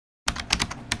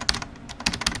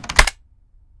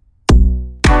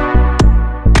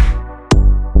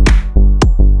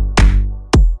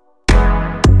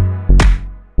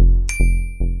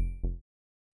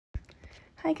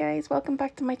Hi guys, welcome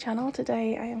back to my channel.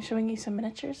 Today I am showing you some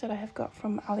miniatures that I have got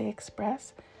from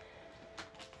AliExpress.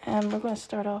 And we're going to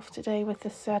start off today with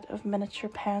this set of miniature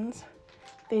pens.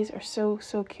 These are so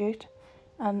cute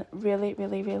and really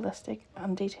realistic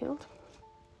and detailed.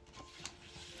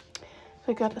 So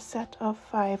I got a set of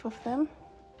 5 of them.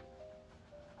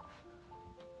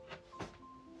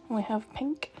 We have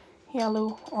pink,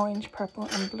 yellow, orange, purple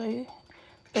and blue.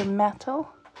 They're metal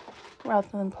rather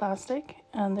than plastic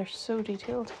and they're so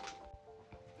detailed.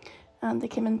 And they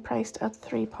came in priced at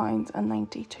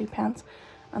 £3.92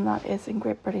 and that is in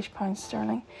Great British Pounds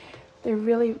Sterling. They're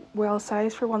really well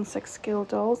sized for 1/6 scale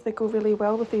dolls. They go really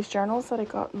well with these journals that I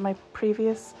got in my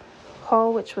previous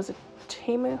haul, which was a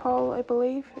Temu haul, I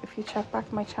believe. If you check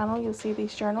back my channel, you'll see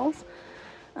these journals.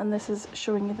 And this is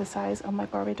showing you the size of my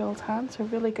Barbie doll's hand, so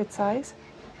really good size.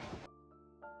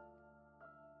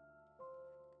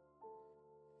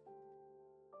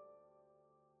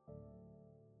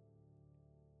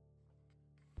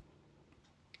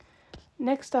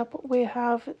 Next up we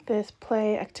have this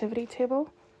play activity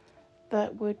table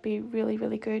that would be really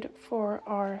good for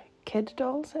our kid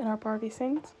dolls in our Barbie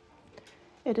scenes.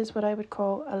 It is what I would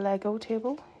call a Lego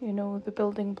table, you know, the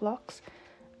building blocks,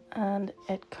 and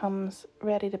it comes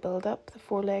ready to build up. The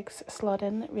 4 legs slot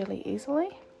in really easily.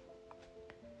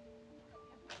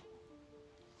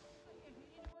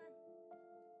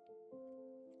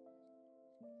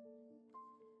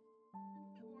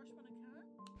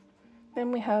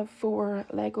 Then we have 4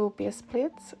 Lego base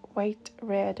plates, white,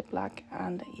 red, black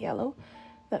and yellow,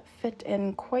 that fit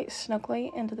in quite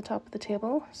snugly into the top of the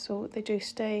table, so they do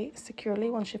stay securely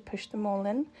once you've pushed them all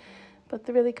in. But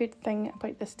the really good thing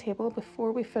about this table,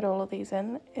 before we fit all of these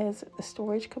in, is the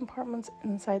storage compartments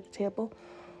inside the table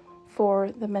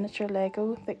for the miniature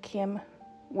Lego that came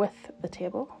with the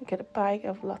table. You get a bag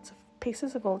of lots of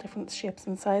pieces of all different shapes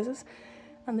and sizes.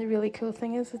 And the really cool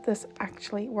thing is that this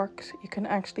actually works. You can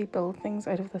actually build things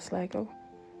out of this Lego.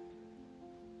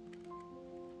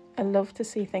 I love to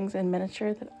see things in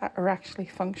miniature that are actually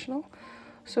functional.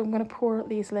 So I'm going to pour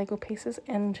these Lego pieces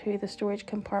into the storage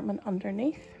compartment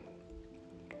underneath.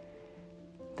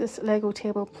 This Lego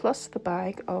table plus the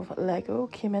bag of Lego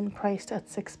came in priced at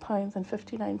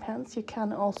 £6.59. You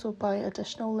can also buy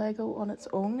additional Lego on its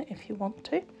own if you want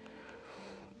to.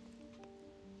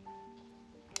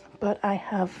 But I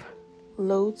have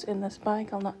loads in this bag.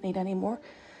 I'll not need any more.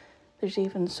 There's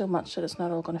even so much that it's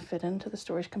not all going to fit into the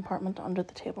storage compartment under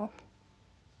the table.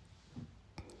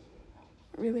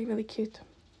 Really cute.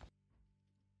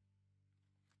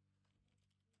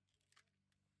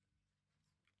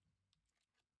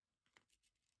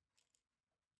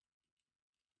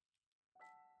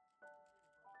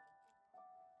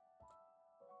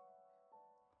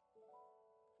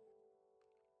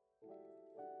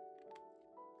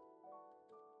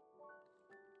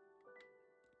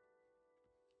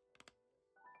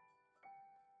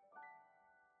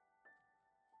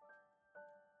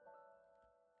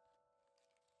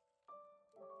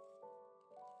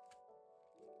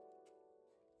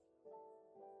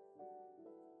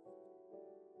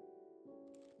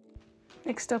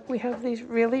 Next up we have these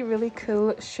really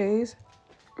cool shoes,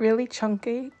 really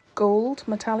chunky gold,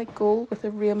 metallic gold with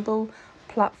a rainbow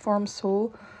platform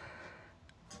sole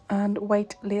and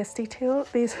white lace detail.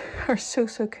 These are so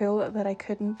cool that I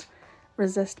couldn't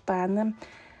resist buying them.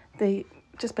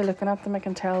 Just by looking at them I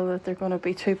can tell that they're going to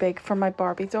be too big for my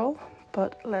Barbie doll,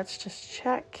 but let's just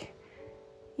check.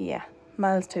 Yeah,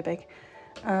 miles too big.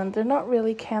 And they're not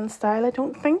really Ken style, I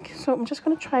don't think, so I'm just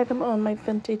going to try them on my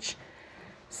vintage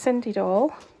Cindy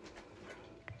doll.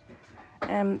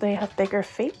 They have bigger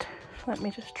feet. Let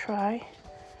me just try.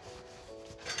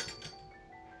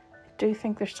 I do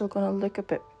think they're still going to look a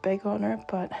bit big on her,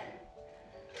 but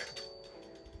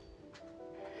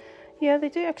yeah, they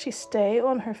do actually stay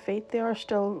on her feet. They are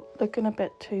still looking a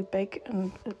bit too big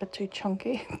and a bit too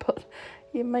chunky, but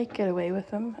you might get away with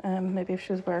them. Maybe if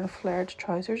she was wearing flared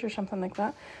trousers or something like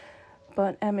that.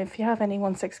 But if you have any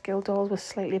 1/6 scale dolls with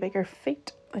slightly bigger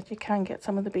feet, that you can get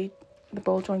some of the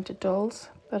ball jointed dolls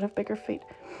that have bigger feet,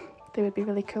 they would be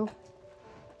really cool.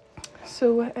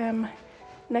 So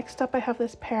next up I have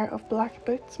this pair of black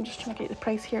boots. I'm just trying to get the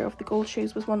price here of the gold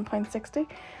shoes was £1.60.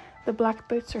 The black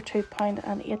boots are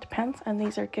 £2.08 and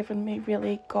these are giving me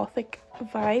really gothic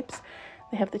vibes.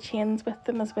 They have the chains with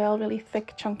them as well, really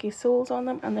thick chunky soles on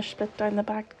them, and they're split down the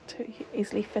back to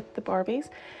easily fit the Barbies.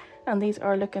 And these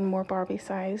are looking more Barbie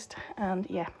sized, and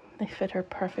yeah, they fit her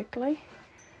perfectly.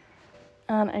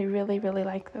 And I really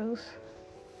like those.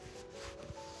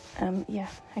 Yeah,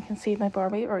 I can see my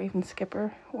Barbie or even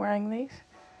Skipper wearing these.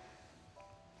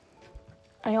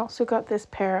 I also got this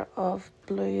pair of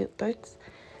blue boots.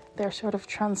 They're sort of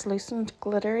translucent,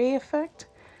 glittery effect,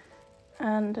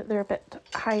 and they're a bit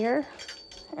higher.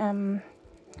 Come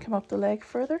up the leg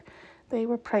further. They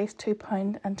were priced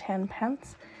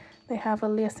 £2.10. They have a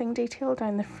lacing detail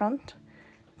down the front.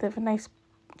 They have a nice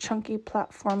chunky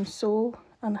platform sole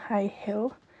and high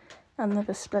heel, and they have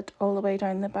a split all the way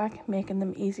down the back, making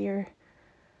them easier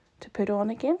to put on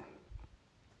again.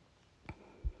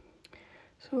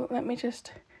 So let me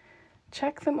just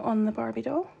check them on the Barbie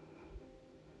doll.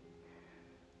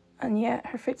 And yeah,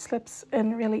 her foot slips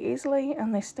in really easily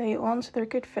and they stay on, so they're a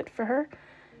good fit for her.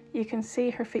 You can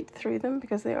see her feet through them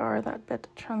because they are that bit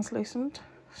translucent,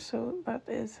 so that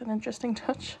is an interesting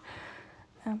touch.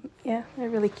 Yeah, they're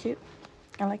really cute.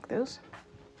 I like those.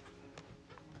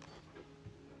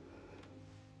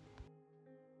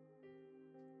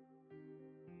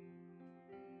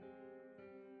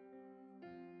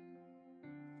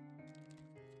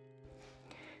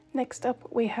 Next up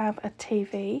we have a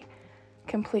TV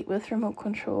complete with remote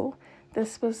control.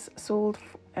 This was sold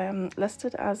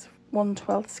listed as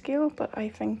 1/12 scale, but I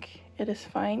think it is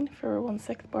fine for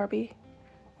 1/6 Barbie,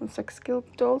 1/6 scale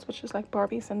dolls, which is like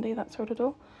Barbie, Cindy, that sort of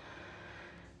doll.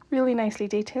 Really nicely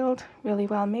detailed, really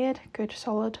well made, good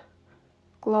solid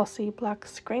glossy black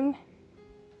screen,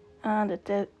 and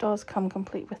it does come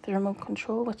complete with the remote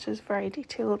control, which is very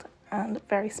detailed and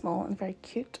very small and very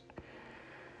cute.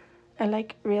 I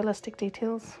like realistic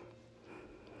details,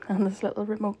 and this little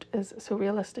remote is so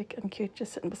realistic and cute.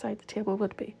 Just sitting beside the table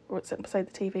would be, or sitting beside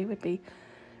the TV would be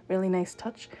really nice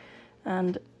touch.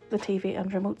 And the TV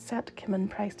and remote set came in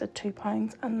priced at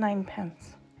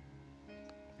 £2.09.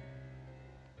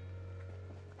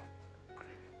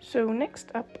 So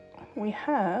next up we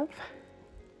have,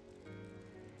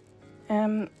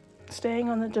 staying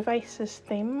on the devices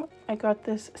theme, I got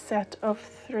this set of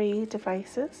 3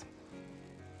 devices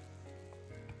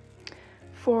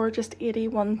for just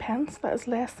 81p. That is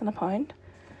less than £1.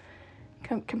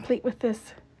 Complete with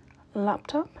this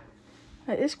laptop.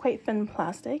 It is quite thin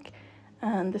plastic,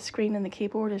 and the screen and the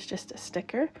keyboard is just a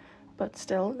sticker, but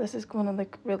still, this is going to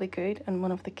look really good in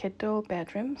one of the kid doll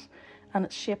bedrooms, and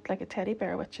it's shaped like a teddy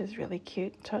bear, which is really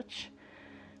cute touch.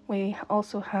 We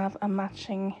also have a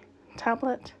matching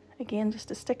tablet, again just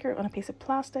a sticker on a piece of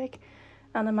plastic,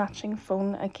 and a matching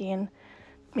phone, again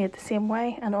made the same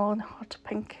way and all in hot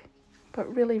pink,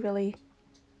 but really, really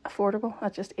affordable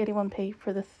at just 81p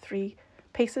for the 3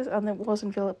 pieces, and it was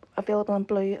available in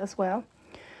blue as well.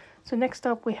 So next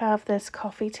up we have this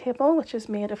coffee table, which is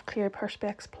made of clear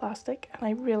perspex plastic, and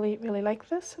I really, really like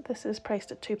this. This is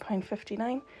priced at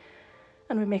 £2.59,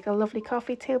 and would make a lovely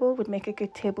coffee table, would make a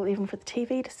good table even for the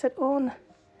TV to sit on.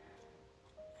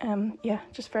 Yeah,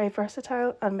 just very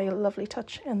versatile and made a lovely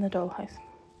touch in the dollhouse.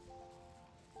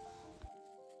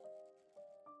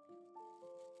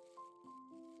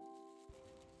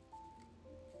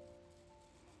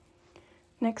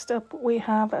 Next up we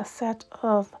have a set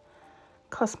of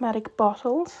cosmetic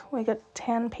bottles. We got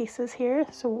 10 pieces here,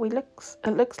 so it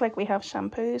looks like we have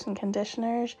shampoos and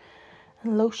conditioners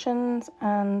and lotions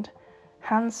and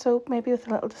hand soap, maybe with a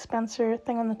little dispenser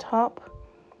thing on the top.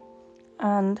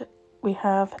 And we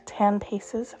have 10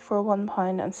 pieces for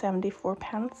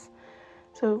 £1.74.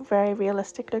 So very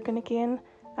realistic looking again,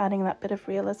 adding that bit of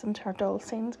realism to our doll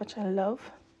scenes, which I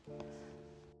love.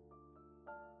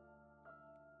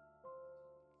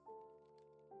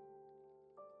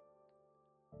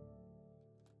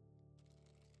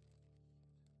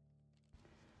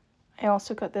 I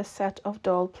also got this set of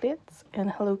doll plates in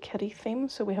Hello Kitty theme,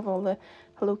 so we have all the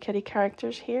Hello Kitty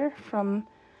characters here, from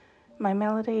My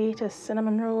Melody to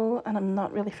Cinnamon Roll, and I'm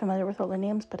not really familiar with all the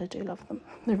names, but I do love them.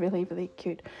 They're really, really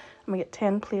cute. And we get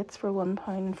 10 plates for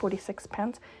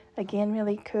 £1.46. Again,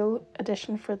 really cool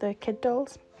addition for the kid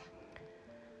dolls.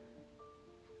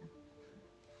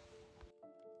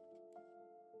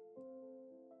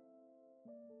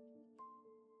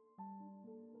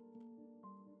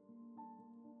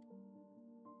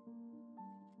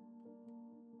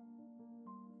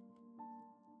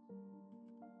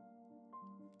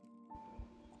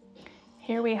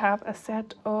 Here we have a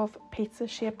set of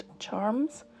pizza-shaped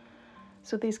charms.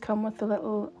 So these come with the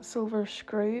little silver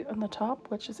screw on the top,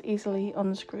 which is easily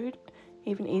unscrewed,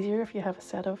 even easier if you have a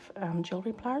set of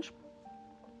jewellery pliers.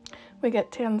 We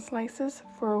get 10 slices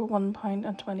for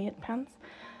 £1.28.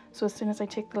 So as soon as I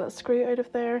take the little screw out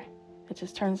of there, it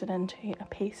just turns it into a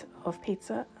piece of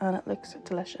pizza, and it looks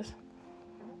delicious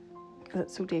because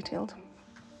it's so detailed.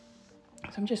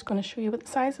 So I'm just going to show you what the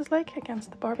size is like against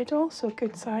the Barbie doll. So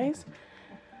good size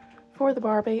for the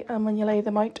Barbie, and when you lay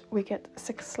them out we get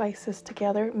 6 slices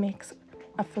together, makes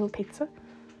a full pizza.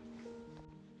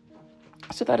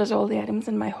 So that is all the items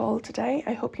in my haul today.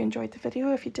 I hope you enjoyed the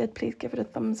video. If you did, please give it a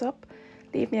thumbs up.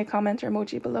 Leave me a comment or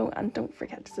emoji below and don't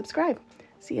forget to subscribe.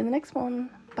 See you in the next one.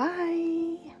 Bye!